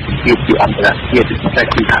យុជីវិតពីអន្តរជាតិតែ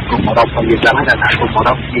ពីសហគមន៍អឺរ៉ុបក៏មានដែរថាសហគមន៍អឺ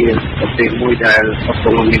រ៉ុបជាប្រទេសមួយដែលកំពុ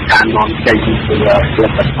ងមានការនាំចេញពីផលិ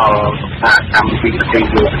តផលកម្មពីប្រទេស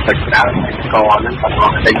លោកទៅច្រើនក៏ហ្នឹងក៏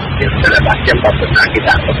នាំចេញជាសិល្បៈចិនដល់ប្រទេសគេ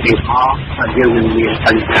ដាក់ប្រទេសមកយើងនឹងមានប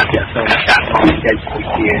ញ្ហាទាក់ទងនឹងការនាំចេញជា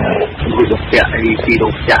វិទ្យាពីរោ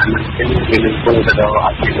គចាស់ហ្នឹងចឹងវានឹងធ្វើទៅដល់អ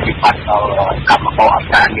ភិវឌ្ឍដល់កម្មករអ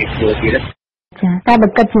ត្រានេះធ្វើទៀតចាតែបើ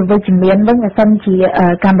គិតជាវិជ្ជមានវិញបើសិនជា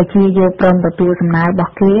កម្ពុជាយកព្រមទទួលសំណើរប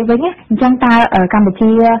ស់គេវិញអញ្ចឹងតើកម្ពុ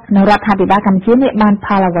ជានិងរដ្ឋាភិបាលកម្ពុជានេះបានផ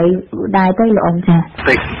លអ្វីដែរទៅលោកអង្គចា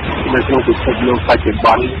នៅក្នុងពិភពលោកបច្ចុប្ប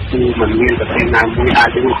ន្នគឺមិនមានប្រទេសណាមួយអា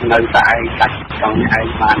ចរស់នៅតែឯងដាច់ក្នុងឯង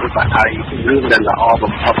បានទេបាទហើយរឿងដែលល្អ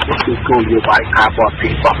បំផុតគឺគោលនយោបាយការបរទេ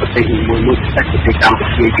សរបស់ប្រទេសមួយៗតែប្រទេសកម្ពុ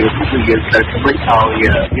ជាយើងគឺយើងត្រូវធ្វើឲ្យ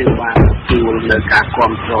យើងបានជួលនៅការគ្រ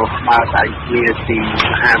ប់គ្រងស្មារតីគ្នាទី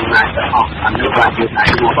មហាអំណាចទាំងអស់អានេះបាទយើងអា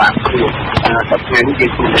ចមកបានខ្លួនតែថ្ងៃនេះយើ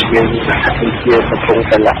ងគួរតែយើងអាចជាកំពុង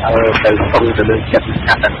តែទៅទៅលើចិត្ត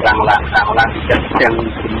កាត់ខ្លាំងឡើងចិត្តទាំង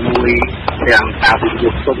មួយទាំងការវិនិយោ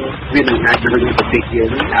គទុនវានឹងអាចជួយប្រទេសយើង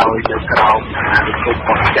ឲ្យទៅក្រោមអានិករប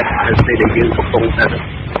ស់ចិត្តហើយពេលដែលយើងកំពុងតែ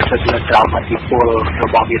ទៅលើក្រោមអធិពលរ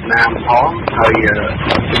បស់វៀតណាមផងហើយ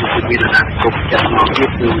គឺមានអានិកចិត្តមកទៀត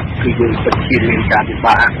គឺយើងពិតជាមានការពិ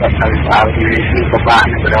បាកក៏ទៅដល់មានពិបាក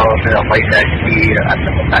នៅដល់ទៅអ្វីដែលជាអត្ថ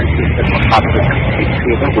ប្រយោជន៍ជាពិតបំផុតគឺ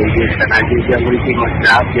គឺយើងតែយើងវិញទីមកដ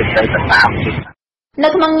ល់ជាទៅតាមនៅ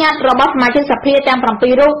ក្នុងញត្តិរបស់សមាជិកសភាទាំង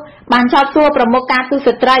7រូបបានចោទសួរប្រមុខការទូត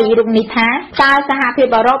ស្ត្រីរូបនេះថាតើសហភាព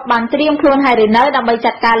អឺរ៉ុបបានត្រៀមខ្លួនហើយឬនៅដើម្បី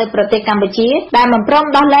ចាត់ការលើប្រទេសកម្ពុជាដែលមិនព្រម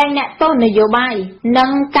ដោះលែងអ្នកទោសនយោបាយនិង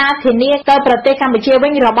ការធានាទៅប្រទេសកម្ពុជាវិ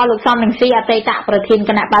ញរបស់លោកសំរងស៊ីអតីតប្រធាន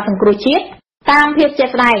គណៈបក្សសង្គ្រោះជាតិតាមភាពជា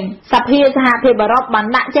ក់ស្ដែងសភាសហភាពអឺរ៉ុបបាន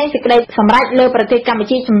ដាក់ចេញសេចក្តីសម្រេចលើប្រទេសកម្ពុ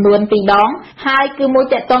ជាចំនួន2ដងហើយគឺមួយ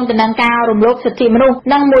ទាក់ទងទៅនឹងការរំលោភសិទ្ធិមនុស្ស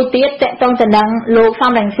និងមួយទៀតទាក់ទងទៅនឹងលោក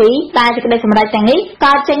សំរងស៊ីតែសេចក្តីសម្រេចទាំងនេះ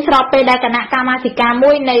កើតចេញស្របពេលដែលគណៈកម្មាធិការ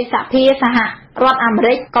មួយនៃសភាសហរដ្ឋអាមេ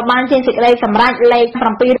រិកក៏បានចេញសេចក្តីសម្រេចលេខ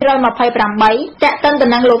728ទាក់ទងទៅ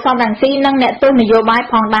នឹងលោកសំរងស៊ីនិងអ្នកទោសនយោបាយ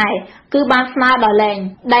ផងដែរគឺបានស្នើដល់លែង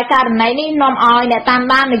ដែលករណីនេះនាំឲ្យអ្នកតាម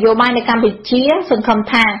ដាននយោបាយនៅកម្ពុជាសង្ឃឹម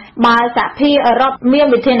ថាបើសហភាពអឺរ៉ុបមាន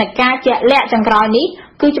វិធានការជាក់លាក់ចុងក្រោយនេះ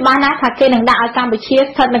គឺច្បាស់ណាស់ថាគេនឹងដាក់ឲ្យកម្ពុជា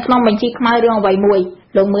ស្ថិតនៅក្នុងបញ្ជីខ្មៅរឿងអ្វីមួយ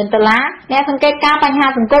លោកមឿនដុល្លារអ្នកសង្កេតការបញ្ហា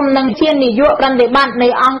សង្គមនិងជានាយកប្រតិបត្តិនៃ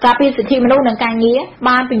អង្គការពារសិទ្ធិមនុស្សនិងការងារ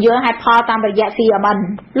បានពន្យល់ហេតុផលតាមរយៈ CMN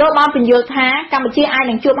លោកបានពន្យល់ថាកម្ពុជាអាច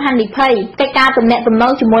នឹងជួបហានិភ័យកិច្ចការទំនាក់ទំន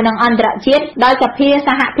ងជាមួយនឹងអន្តរជាតិដោយសភាស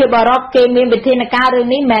ហភាពអឺរ៉ុបគេមានវិធានការរឿង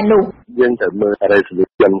នេះមែននោះយើងត្រូវមើល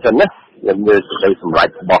resolution សិនណាយើងមើលសេចក្តីសម្រេច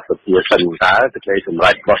របស់សភាសិនតើសេចក្តីសម្រេ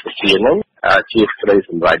ចរបស់សភាហ្នឹងជាសេចក្តី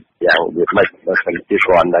សម្រេចយ៉ាងវាមិនបើសិនជា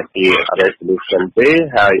គ្រាន់តែជា resolution ទេ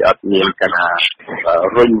ហើយអត់មានការ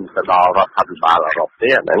រុញទៅដល់រដ្ឋាភិបាលអឺរ៉ុបទេ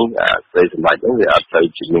អាហ្នឹងសេចក្តីសម្រេចហ្នឹងវាអត់ទៅ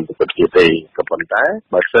ជាមានប្រសិទ្ធភាពទេក៏ប៉ុន្តែ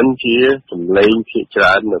បើសិនជាសម្លេងភាគច្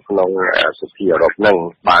រើននៅក្នុងសភាអឺរ៉ុបហ្នឹង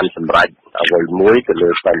បានសម្រេចអ្វីមួយទៅលើ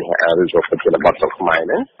បញ្ហាឬក៏ប្រធានបទស្រុកខ្មែរហ្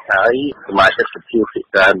នឹងហើយសមាជិកសភាភាគ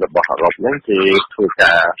ច្រើនរបស់អឺរ៉ុបហ្នឹងគេធ្វើ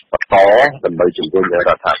ការបន្តដើម្បីជំរុញឲ្យ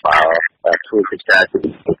រដ្ឋាភិបាលធ្វើកិច្ចការជា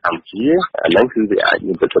មួយកម្ពុជាអាហ្នឹងគឺវាអាច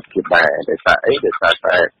មានប្រសិទ្ធភាពដែរដោយសារអីដោយសារ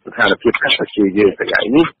តែស្ថានភាពកម្ពុជាយើងថ្ងៃ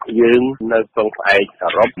នេះយើងនៅក្នុងផ្អែកអឺ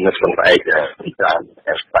រ៉ុបនៅក្នុងផ្អែកច្រើន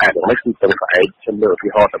តែមិនគឺក្នុងផ្អែកខ្ញុំលើកឧទា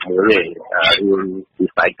ហរណ៍តែមួយទេរឿងវិ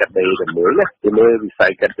ស័យកាត់ដេរតែមួយណាពីលើវិស័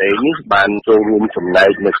យកាត់ដេរនេះបានចូលរួមចំណែ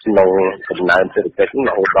កនៅក្នុងកំណើនសេដ្ឋកិច្ច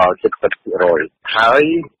រហូតដល់ 70% ហើយ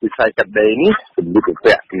វិស័យកាត់ដេរនេះសម្លៀកបំ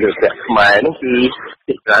ពាក់ខ្មែរនោះគឺ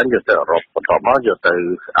ភាគច្រើនយកទៅអឺរ៉ុបបន្តមកយកទៅ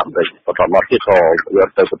អាមេរិកបន្តមកទៀតក៏យក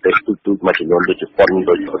ទៅប្រទេសទូចមួយចំនួនដូចជប៉ុន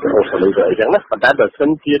ដូចអូស្ត្រាលីទៅអីចឹងណាប៉ុន្តែបើសិន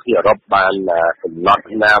ជាអឺរ៉ុបបានកំណត់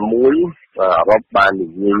ណាមួយអឺរ៉ុបបាននិ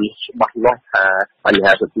យាយច្បាស់លាស់ថាបញ្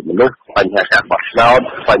ហាសិទ្ធិមនុស្សបញ្ហាការបោះឆ្នោត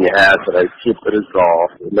បញ្ហាសេរីភាពឬក៏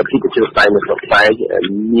លទ្ធិប្រជាធិបតេយ្យនៅក្នុងផ្ទៃ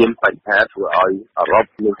មានបញ្ហាធ្វើឲ្យអឺរ៉ុប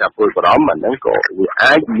មានការព្រួយបារម្ភអាហ្នឹងក៏វា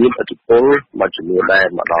អាចមានឥទ្ធិពលមួយចំនួនដែរ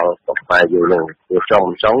មកដល់ស្រុកខ្មែរយើងហ្នឹងវាចង់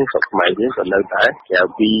ស្រុកខ្មែរយើងក៏នៅតែក្រៅ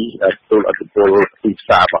ពីទទួលឥទ្ធិពលទីផ្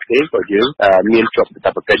សាររបស់គេក៏យើងមានជាប់កា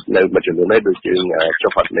តព្វកិច្ចនៅមួយចំនួនដែរដូចយើង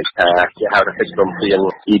ចុះហត្ថលេខាគេហៅថាកិច្ចព្រមព្រៀង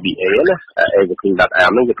EBA ណា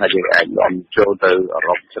everything.am ហ្នឹងគឺថាយើងអាចនាំចូលទៅអឺ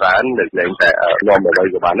រ៉ុបច្រើននៅតែនាំអ្វី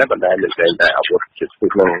ក៏បានដែរប៉ុន្តែនៅតែអាវុធជិត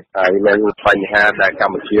ហ្នឹងហើយនឹងបញ្ហាដែលក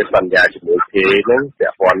ម្ពុជាសន្យាជាមួយគេហ្នឹងពា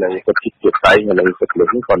ក់ព័ន្ធនឹងសិទ្ធិជាតិហើយនិងសិទ្ធិម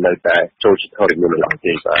នុស្សក៏នៅតែចូលចិត្តរមានឡើង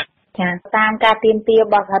ទេបាទចាតាមការទាមទាររ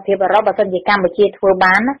បស់សហភាពអឺរ៉ុបបើសិនជាកម្ពុជាធ្វើ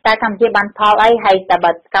បានតែកម្ពុជាបានផលអីហើយតែ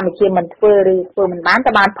បើកម្ពុជាមិនធ្វើឬធ្វើមិនបាន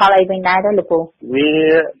តើបានផលអីវិញដែរទេលោកពូវា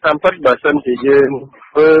តាមពិតបើសិនជាយើង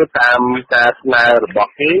ធ្វើតាមការស្នើរប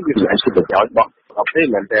ស់គេវាមិនជាប្រយោជន៍របស់អត់ទេ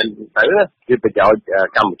មែនតើទៅវាប្រយោជន៍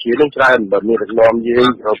កម្ពុជានឹងច្រើនបើមានរំលំយើង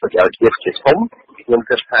ប្រយោជន៍ជាតិជាធំខ្ញុំ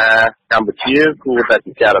គិតថាកម្ពុជាគួរតែ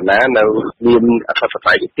ពិចារណានៅមានអធិប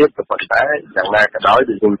តេយ្យភាពក៏ប៉ុន្តែយ៉ាងណាក៏ដោយ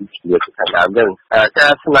ដូចយើងជាខាងដើមហ្នឹងកា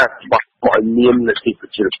រស្នើរបស់ឲ្យមានលទ្ធិប្រ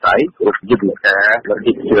ជាធិបតេយ្យគ្រប់យន្តការលទ្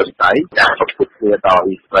ធិប្រជាធិបតេយ្យការប្រកួតគ្នាដោយ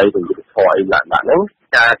ស្រីនិងយុទ្ធធម៌អីឡើងហ្នឹង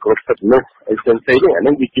ការគ្រប់សិទ្ធិនោះអីផ្សេងៗហ្នឹងអាហ្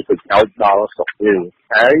នឹងវាជាប្រយោជន៍ដល់ស្រុកយើង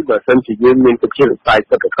ហើយបើសិនជាយើងមានប្រជាធិបតេយ្យ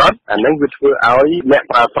ពិតប្រាកដអាហ្នឹងវាធ្វើឲ្យអ្នក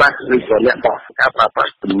ប្រើប្រាស់ឬក៏អ្នកបោះការប្រើប្រា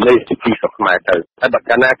ស់ទំនិញពីស្រុកខ្មែរទៅហើយបើ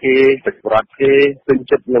កាលណាគេប្រជាពលរដ្ឋគេពេញ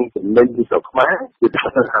ចិត្តនឹងទំនិញពីស្រុកខ្មែរវាធ្វើ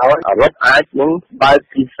ឲ្យអឺរ៉ុបអាចនឹងបើក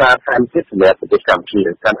ទីផ្សារថែមទៀតសម្រាប់ប្រទេសកម្ពុជា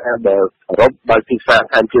កាលណាបើអឺរ៉ុបបើកទីផ្សារ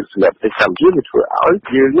ថែមទៀតសម្រាប់ប្រទេសកម្ពុជាវាធ្វើឲ្យ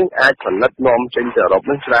យើងអាចផលិតនាំចេញទៅអឺរ៉ុប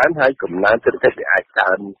នឹងច្រើនហើយកំណើនសេដ្ឋកិច្ចវាអាច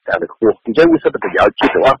កើនខ្ពស់អញ្ចឹងវាសិទ្ធិប្រយោជន៍ជា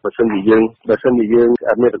តិទាំងអស់បើសិនជាយើង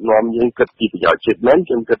មានដឹកនាំយើងគិតពីប្រយោជន៍ជាតិមែន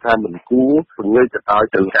ខ្ញុំគិតថាមិនគួរពង្រឹងទៅឲ្យ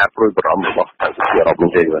ទៅការព្រួយបារម្ភរបស់ប្រជាអឺរ៉ុបនោះ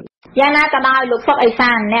ទេបាទយ៉ាងណាក៏ដោយលោកសុកអេ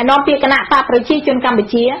សានអ្នកនាំពាក្យគណៈបកប្រជាជនកម្ពុ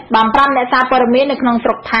ជាបានប្រាប់អ្នកសារព័ត៌មាននៅក្នុងស្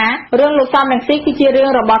រុកថារឿងលោកសំរងស៊ីគឺជារឿង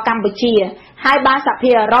របស់កម្ពុជាហើយបានសហភា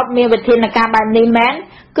ពអឺរ៉ុបមានវិធានការបែបនេះមែន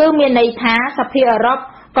គឺមានន័យថាសហភាពអឺរ៉ុប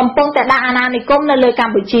កំពុងតែដាក់អាណានិគមនៅលើក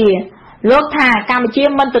ម្ពុជាលោកថាកម្ពុជា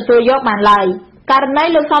មិនទទួលយកបានឡើយករណី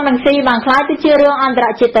លោកសំរងស៊ីបានខ្លាយទៅជារឿងអន្តរ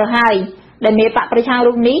ជាតិទៅហើយដែលមេបកប្រឆាំង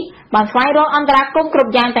រូបនេះបានស្វែងរកអន្តរាគមន៍គ្រ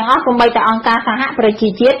ប់យ៉ាងទាំងអស់ដើម្បីតែអង្គការសហប្រជា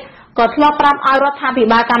ជាតិក៏ធ្លាប់ប្រាប់ឲ្យរដ្ឋាភិ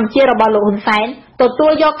បាលកម្ពុជារបស់លោកហ៊ុនសែនទទួ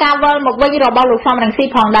លយកការវិលមកវិញរបស់លោកសំរងស៊ី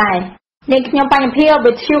ផងដែរនាងខ្ញុំបញ្ញភា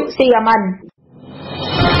វិទ្យុ CMN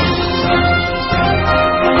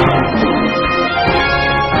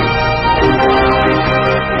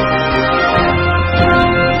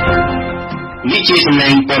នេះជាសំឡេ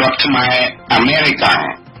ងពលរដ្ឋខ្មែរអាមេរិក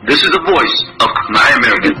This is the voice of Khmer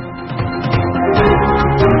American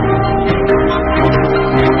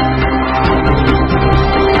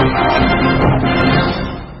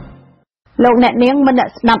លោកអ្នកនាងមិនអ្នក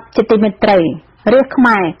ស្ដាប់ជាទីមេត្រីរាជខ្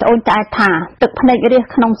មែរត្អូញត្អែថាទឹកភ្នែករាជ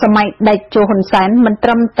ក្នុងសម័យដេចជោហ៊ុនសែនមិនត្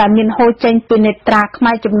រឹមតែមានហូរចេញពីនេត្រាខ្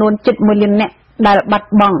មែរចំនួនជិត1លាននាក់ដែលបាត់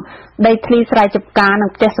បង់ដីធ្លីស្រែចម្ការនិង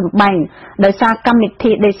ផ្ទះសម្បែងដោយសារកម្មវិ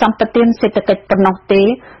ធីដីសម្បត្តិសេដ្ឋកិច្ចប៉ុណ្ណោះទេ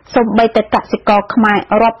សូម្បីតែកសិករខ្មែរ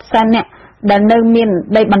រាប់សែននាក់ដែលនៅមាន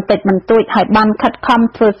ដីបន្តិចបន្តួចហើយបានខិតខំ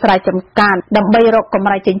ធ្វើស្រែចម្ការដើម្បីរកកម្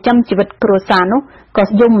រៃចិញ្ចឹមជីវិតគ្រួសារនោះក៏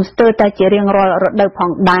យំស្ទើរតែជារៀងរាល់រដូវផង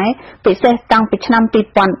ដែរពិសេសតាំងពីឆ្នាំ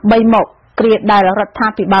2003មកគ្រាដែលរដ្ឋា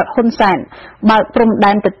ភិបាលហ៊ុនសែនបើកព្រំ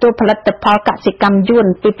ដែនទទួលផលិតផលកសិកម្មយួន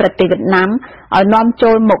ពីប្រទេសវៀតណាមឲ្យនាំ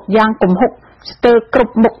ចូលមកយ៉ាងគំហុកស្ទើរគ្រ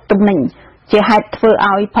ប់មុខទំនិញជាហេតុធ្វើ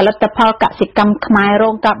ឲ្យផលិតផលកសិកម្មខ្មែររ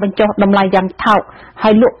ងការបញ្ចុះតម្លៃយ៉ាងថោកហើ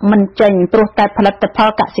យលក់មិនចេញព្រោះតែផលិតផល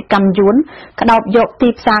កសិកម្មយួនក្តោបយកទី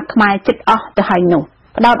ផ្សារខ្មែរជិតអស់ទៅហើយនោះ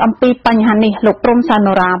ផ្ដោតអំពីបញ្ហានេះលោកព្រំសា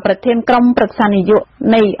នូរ៉ាប្រធានក្រុមប្រឹក្សានយោបា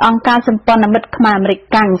យនៃអង្គការសម្ព័ន្ធមិត្តខ្មែរអាមេរិក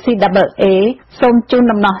កាំង CMN សូមជូន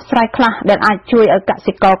ដំណោះស្រាយខ្លះដែលអាចជួយឲ្យក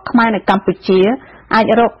សិករខ្មែរនៅកម្ពុជាអាច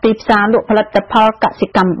រកទីផ្សារលក់ផលិតផលកសិ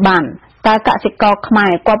កម្មបានតើកសិករខ្មែ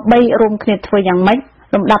រគប្បីរួមគ្នាធ្វើយ៉ាងម៉េច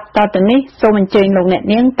លំដាប់តទៅនេះសូមអញ្ជើញលោកអ្នក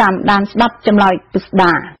នាងតាមដានស្ដាប់ចម្លើយពិស្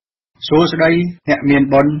ដាសួស្តីអ្នកមាន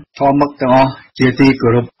បុណ្យធម៌មុខទាំងអស់ជាទីគោ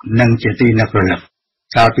រពនិងជាទីនឹករលឹក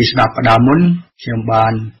កាលពីស្ដាប់ផ្ដើមមុនខ្ញុំបា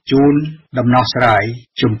នជូនដំណោះស្រាយ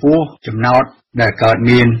ចំពោះចំណោទដែលកើត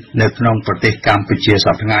មាននៅក្នុងប្រទេសកម្ពុជាស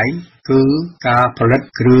ប្តាហ៍ថ្ងៃគឺការផលិត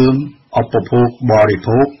គ្រឿងឧបភោគបរិ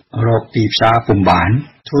ភោគរកទីផ្សារពុំបាន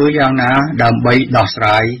ធ្វើយ៉ាងណាដើម្បីដោះស្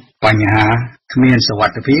រាយបញ្ហាគ្មានសុវ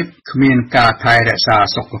ត្ថិភាពគ្មានការថែរក្សា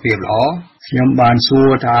សុខភាពល្អខ្ញុំបានសួរ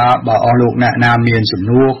ថាបើអស់លោកអ្នកណាមានសំ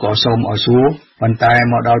ណួរក៏សូមឲ្យសួរប៉ុន្តែ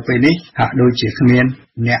មកដល់ពេលនេះហាក់ដូចជាគ្មាន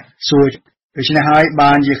អ្នកសួរដូច្នេះហើយ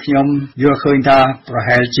បានជាខ្ញុំយល់ឃើញថាប្រ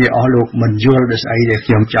ហែលជាអស់លោកមិនយល់ដោយស្អីដែល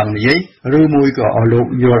ខ្ញុំចង់និយាយឬមួយក៏អស់លោក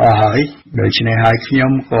យល់អស់ហើយដូច្នេះហើយខ្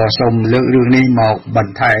ញុំក៏សូមលើករឿងនេះមកប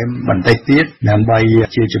ន្ថែមបន្តិចទៀតដើម្បី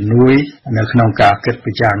ជាជំនួយនៅក្នុងការគិត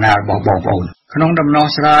ពិចារណារបស់បងប្អូនក្នុងដំណោះ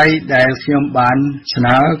ស្រាយដែលខ្ញុំបានស្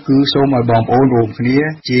នើគឺសូមឲ្យបងប្អូនរួមគ្នា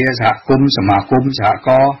ជាសហគមន៍សមាគមសហក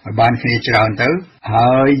រណ៍ឲ្យបានគ្នាច្រើនទៅ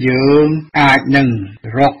ហើយយើងអាចនឹង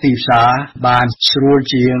រកទីផ្សារបានស្រួល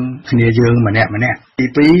ជាងគ្នាយើងម្នាក់ទី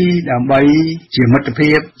2ដើម្បីជាមិត្ត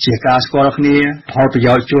ភាពជាការស្គាល់គ្នាផលប្រ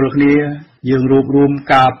យោជន៍ជួលគ្នាយើងរួបរวม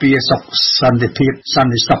ការពារសុខសន្តិភាពស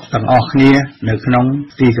ន្តិសុខទាំងអស់គ្នានៅក្នុង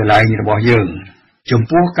ទីកន្លែងរបស់យើងចំ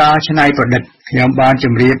ពោះការច្នៃប្រឌិតខ្ញុំបានជ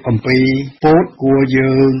ម្រាបអំពីពោតគួរ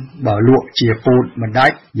យើងបើលក់ជាពោតមិនដា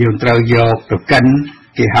ច់យើងត្រូវយកទៅកិន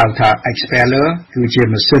គេហៅថា expeller គឺជា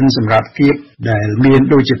ម៉ាស៊ីនសម្រាប់គៀបដែលមាន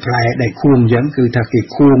ដូចជាផ្លែដែលខួងអញ្ចឹងគឺថាគេ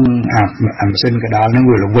ខួងអាម៉ាស៊ីនកដាលហ្នឹង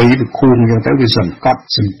វាល្វីវាខួងអញ្ចឹងទៅវាសង្កត់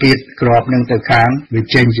សម្ពាធក្របហ្នឹងទៅខាងវា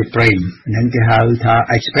ចេញជាប្រេងហ្នឹងគេហៅថា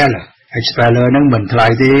expeller ហ្នឹងមិនថ្លៃ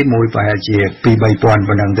ទេមួយប្រហែលជា 2-3 ពាន់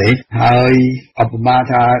ប៉ុណ្ណឹងទេហើយឧបមា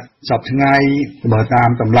ថា សប្តាហ៍ថ្ងៃបើតាម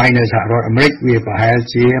តម្លៃនៅសហរដ្ឋអាមេរិកវាប្រហែល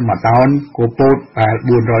ជា1តោនគោពោតប្រហែល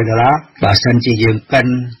$400បើសិនជាយើងកិន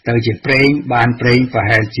ទៅជាប្រេងបានប្រេងប្រ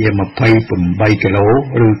ហែលជា28គីឡូ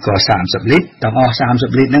ឬក៏30លីត្រទាំងអស់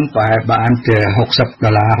30លីត្រហ្នឹងប្រហែលបានទៅ$60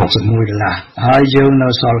 $61ហើយយើងនៅ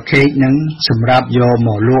សល់ខេកហ្នឹងសម្រាប់យកម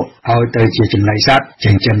កលក់ឲ្យទៅជាចំណីសត្វ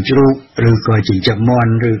ចិញ្ចឹមជ្រូកឬក៏ចិញ្ចឹមមា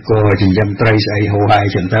ន់ឬក៏ចិញ្ចឹមត្រីស្អីហូរហើយ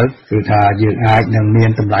ចឹងទៅគឺថាយើងអាចនឹងមាន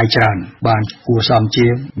តម្លៃច្រើនបានគួរសមជា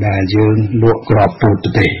ងដែលយើងលក់ក្របពូជទៅ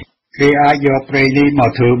ទេគេអាចយកប្រេងនេះម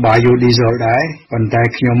កធ្វើ biodiesel ដែរប៉ុន្តែ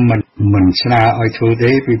ខ្ញុំមិនស្នើឲ្យធ្វើ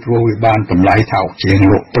ទេពីព្រោះវាបានតម្លៃថោកជាង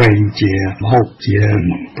លក់ប្រេងជាម្ហូបជា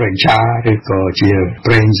ប្រេងឆាឬក៏ជា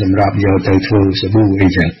ប្រេងសម្រាប់យកទៅធ្វើសាប៊ូអី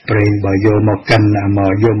ចឹងប្រេងបើយកមកកិនម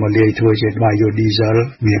កយកមកលាយធ្វើជា biodiesel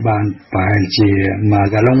វាបានប្រហែលជា1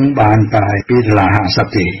ហ្គាឡុងបានតែ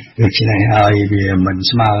$2.50ទេដូច្នេះហើយវាមិន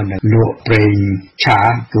ស្មើនឹងលក់ប្រេងឆា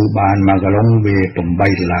គឺបាន1ហ្គាឡុងវា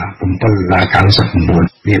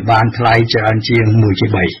$7.99វាបានថ្លៃច្រើនជាង1/3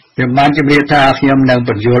ខ្ញុំបានជម្រាបថាខ្ញុំនឹង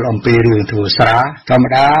បញ្យល់អំពីរឿងធ្វើស្រាធម្ម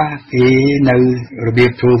តាគេនៅរបៀ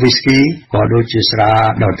បធ្វើ whisky ក៏ដូចជាស្រា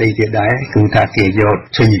ដទៃទៀតដែរគឺថាគេយក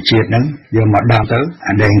ធញ្ញជាតិហ្នឹងយកមកដាំទៅ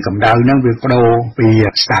អាដែងកម្ដៅហ្នឹងវាបដូរពី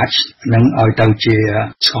starch ហ្នឹងឲ្យទៅជា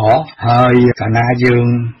ស្ករហើយកាលណាយើង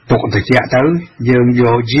ទុកត្រជាក់ទៅយើងយ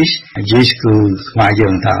ក yeast គឺស្មើយើ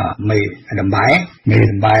ងថាមេដំបែ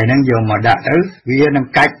ហ្នឹងយកមកដាក់ទៅវានឹង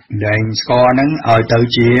កាច់ដែងស្ករហ្នឹងឲ្យទៅ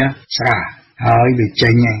ជាស្រាហើយវាចេ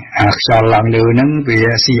ញអាខ្យល់ឡើងលើហ្នឹងវា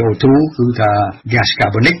CO2 គឺថា gas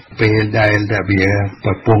carbonic ពេលដែលវា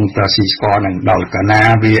ប្រពងទៅស៊ីស្ករហ្នឹងដល់កាលណា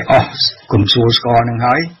វាអស់គំសួលស្ករហ្នឹង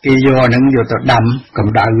ហើយគេយកហ្នឹងយកទៅដាំក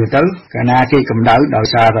ម្ដៅវាទៅកាលណាគេកម្ដៅដោយ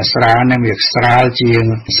សារតែស្រាហ្នឹងវាស្រាល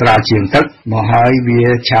ជាងទឹកមកហើយវា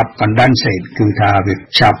ឆាប់ condensate គឺថាវា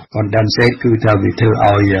ឆាប់ condensate គឺថាវាធ្វើ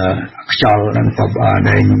ឲ្យខ្យល់ហ្នឹង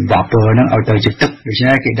ដែល vapor ហ្នឹងឲ្យទៅជាទឹកដូច្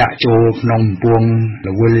នេះគេដាក់ចូលក្នុងពង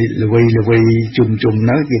ល្វីជុំ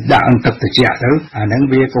ទៅគេដាក់ទឹកត្រជាក់ទៅអាហ្នឹង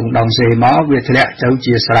វាគង់ដងសេមកវាធ្លាក់ទៅ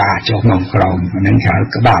ជាស្រាចុះក្នុងក្រោមអាហ្នឹងហៅ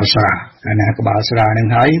ក្បាលស្រាកាលណាក្បាលស្រាហ្នឹង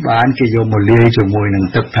ហើយបានគេយកមកលាយជាមួយនឹង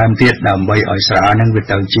ទឹកថែមទៀតដើម្បីឲ្យស្រាហ្នឹងវា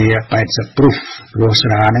ទៅជា80 proof ព្រោះស្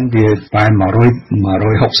រាហ្នឹងវាប្រហែល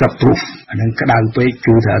160 proof អាហ្នឹងក្តៅពេក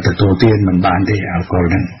គឺថាទទួលទានមិនបានទេអាល់កុល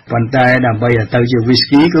ហ្នឹងប៉ុន្តែដើម្បីឲ្យទៅជា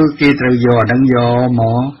whisky គឺគេត្រូវយកអាហ្នឹងយកម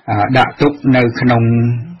កដាក់ទុកនៅក្នុង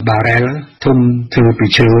barrel ធំធ្វើពី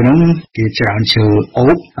ឈើហ្នឹងគេច្រើនឈើអូ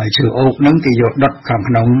កហើយឈើអូកហ្នឹងគេយកដុតខាង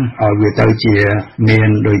ក្នុងឲ្យវាទៅជាមាន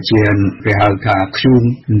ដូចជាគេហៅថាខ្ជូង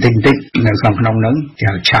បន្តិចនៅខាងក្នុងហ្នឹងគេ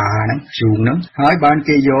ហៅឆាហ្នឹងខ្ជូងហ្នឹងហើយបាន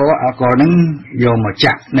គេយកអាល់កុលហ្នឹងយកមក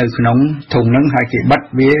ចាក់នៅក្នុងធុងហ្នឹងហើយគេបិទ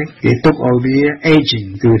វាគេទុកឲ្យវា aging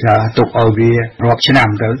គឺថាទុកឲ្យវារាប់ឆ្នាំ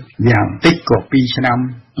ទៅយ៉ាងតិចក៏2ឆ្នាំ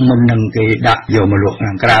មុននឹងគេដាក់យកមកលក់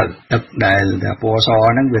ខាងក្រៅទឹកដែលពណ៌ស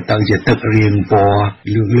ហ្នឹងវាទៅជាទឹករាងពណ៌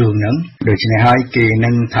លឿងហ្នឹងដូច្នេះហើយគេនឹ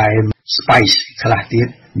ងថែម spice ខ្លះទៀត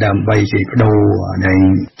ដើម្បីគេបដូរនៃ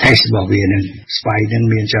taste របស់វានឹង spice នឹង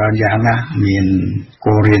មានច្រើនយ៉ាងណាមាន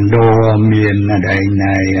coriander មានដែល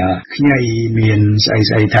ខ្ញីមានស្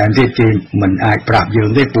អីថែមទៀតគេមិនអាចប្រាប់យើង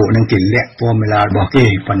ទេពួកនឹងគេលាក់ formula របស់គេ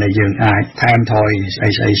ប៉ុន្តែយើងអាចថែមថយស្អី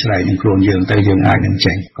ស្រេចនឹងខ្លួនយើងទៅយើងអាចនឹង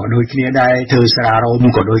ចេញក៏ដូចគ្នាដែរធ្វើស្រារ៉ូម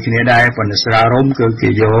ក៏ដូចគ្នាដែរប៉ុន្តែស្រារ៉ូមគឺគេ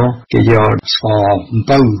យកស្ករអំ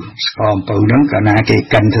ពៅហ្នឹងកាលណាគេ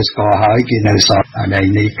កិនធ្វើស្ករហើយគេនៅសល់ដែល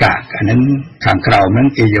នៃកាកអាហ្នឹងខាងក្រោមហ្នឹង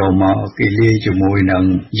គេយកមកគេលាយជាមួយនឹង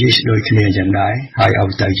yeast ដូចគ្នាយ៉ាងដែរហើយឲ្យ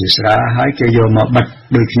ទៅជាស្រាហើយគេយកមកបិទ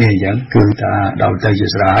ដូចគ្នាអញ្ចឹងគឺថាដល់ទៅជា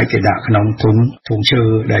ស្រាហើយគេដាក់ក្នុងធុងឈើ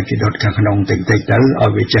ដែលគេដុតខាងក្នុងតិចទៅឲ្យ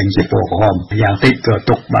វាចេញជាពណ៌ក្រហមយ៉ាងតិចក៏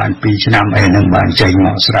ទុកបាន2ឆ្នាំអីហ្នឹងបានចេញម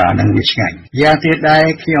កស្រាហ្នឹងវាឆ្ងាញ់យ៉ាងទៀតដែរ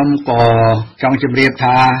ខ្ញុំក៏ចង់ជម្រាប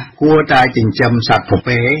ថាគួរតែចិញ្ចឹមសត្វព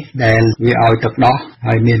ពែដែលវាឲ្យទឹកដោះ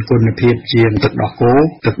ហើយមានគុណភាពជាងទឹកដោះគោ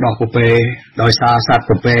ទឹកដោះពពែដោយសារសត្វ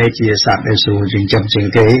ពពែជាសត្វដែលស្រួលចិញ្ចឹមជាង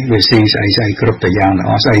គេវាស៊ីស្អីគ្រប់តែយ៉ាងទាំង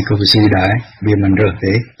អស់ស្អីក៏វាស៊ីដែរវាមិនរើស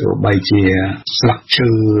ទេទោះបីជាស្លឹកឈើ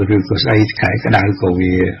ឬក៏ស្អីខែក្តៅក៏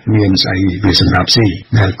វាមានស្អីវាសម្រាប់ស៊ី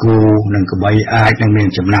ដែលគោនិងក្របីអាចនឹងមាន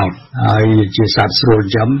ចំណោទហើយជាសត្វស្រួលចិ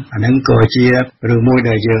ញ្ចឹមអាហ្នឹងក៏ជារឿងមួយ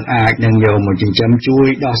ដែលយើងអាចនឹងយកមកចិញ្ចឹមជួយ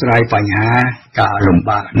ដោះស្រាយបញ្ហាការលំ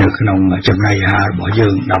បាកនៅក្នុងចំណីអាហាររបស់យើ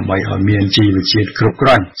ងដើម្បីឲ្យមានជីវជាតិគ្រប់គ្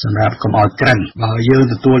រាន់សម្រាប់កុំឲ្យក្រិនបើយើង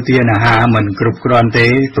ទទួលទានអាហារមិនគ្រប់គ្រាន់ទេ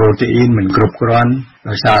ប្រូតេអ៊ីនមិនគ្រប់គ្រាន់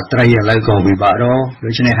ដោយសារត្រីឥឡូវក៏ពិបាករកដូ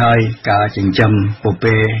ច្នេះហើយការចិញ្ចឹមព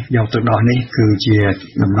ពែយកទឹកដោះនេះគឺជា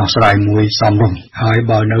ដំណោះស្រាយមួយសមរម្យហើយ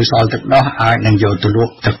បើនៅសល់ទឹកដោះអាចនឹងយកទៅល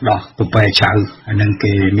ក់ទឹកដោះពពែឆៅអានឹង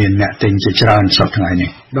គេមានអ្នកទិញជាច្រើនសប្តាហ៍ថ្ងៃនេះ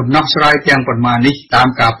ដំណោះស្រាយទាំងប៉ុន្មាននេះតាម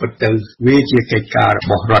ការពិតទៅវាជាកិច្ចការរ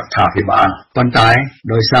បស់រដ្ឋាភិបាលប៉ុន្តែ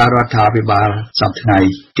ដោយសាររដ្ឋាភិបាលសប្តាហ៍ថ្ងៃ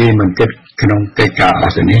គេមិនគិត ក្នុងកិច្ចការអ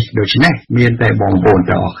ស់នេះដូច្នេះមានតែបងប្អូន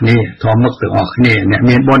ទាំងអស់គ្នាធម្មឹកទាំងអស់គ្នាអ្នក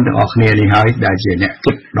មានបុណ្យទាំងអស់គ្នានេះហើយដែលជាអ្នក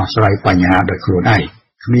គិតដោះស្រាយបញ្ហាដោយខ្លួនឯង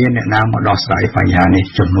គ្មានអ្នកណាមកដោះស្រាយបញ្ហានេះ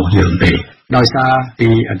ជំនួសយើងទេដោយសារពី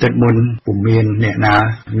អតីតមុនពុំមានអ្នកណា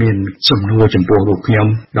មានសំណួរចំពោះរូបខ្ញុំ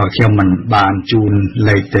ដោយខ្ញុំមិនបានជូន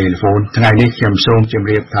លេខទូរស័ព្ទថ្ងៃនេះខ្ញុំសូមជម្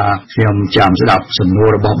រាបថាខ្ញុំចាំស្ដាប់សំណួរ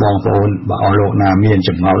របស់បងប្អូនបើអស់លោកណាមានច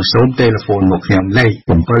ម្ងល់សូមទូរស័ព្ទមកខ្ញុំលេខ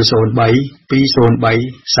703 203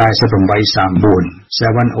 4834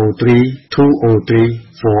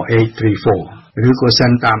 703-203-4834 ឬក៏សិ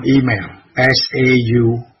នតាមអ៊ីមែល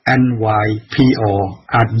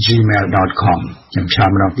saunypr@gmail.com ខ្ញុំឆា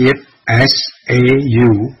ម្ដងទៀត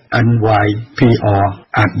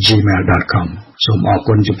saunypr@gmail.com សូមអរ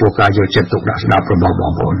គុណចំពោះការយកចិត្តទុកដាក់ស្ដាប់របស់ប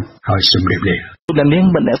ងប្អូនហើយសូមជម្រាបលាលោកនាង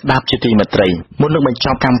មិនស្ដាប់ជាទីមេត្រីមុននឹងបញ្ច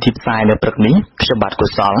ប់កម្មវិធីផ្សាយនៅព្រឹកនេះខ្ញុំបាទកុ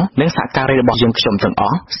សលនិងសហការីរបស់យើងខ្ញុំទាំងអ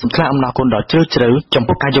ស់សូមថ្លែងអំណរគុណដ៏ជ្រាលជ្រៅចំ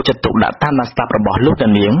ពោះការយកចិត្តទុកដាក់តាមដានស្ដាប់របស់លោក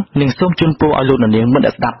នាងនិងសូមជូនពរឲ្យលោកនាងមិន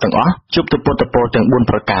ស្ដាប់ទាំងអស់ជួបទៅពុទ្ធពរទាំង4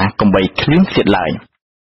ប្រការកុំបីឃ្លៀងឃ្លាតឡើយ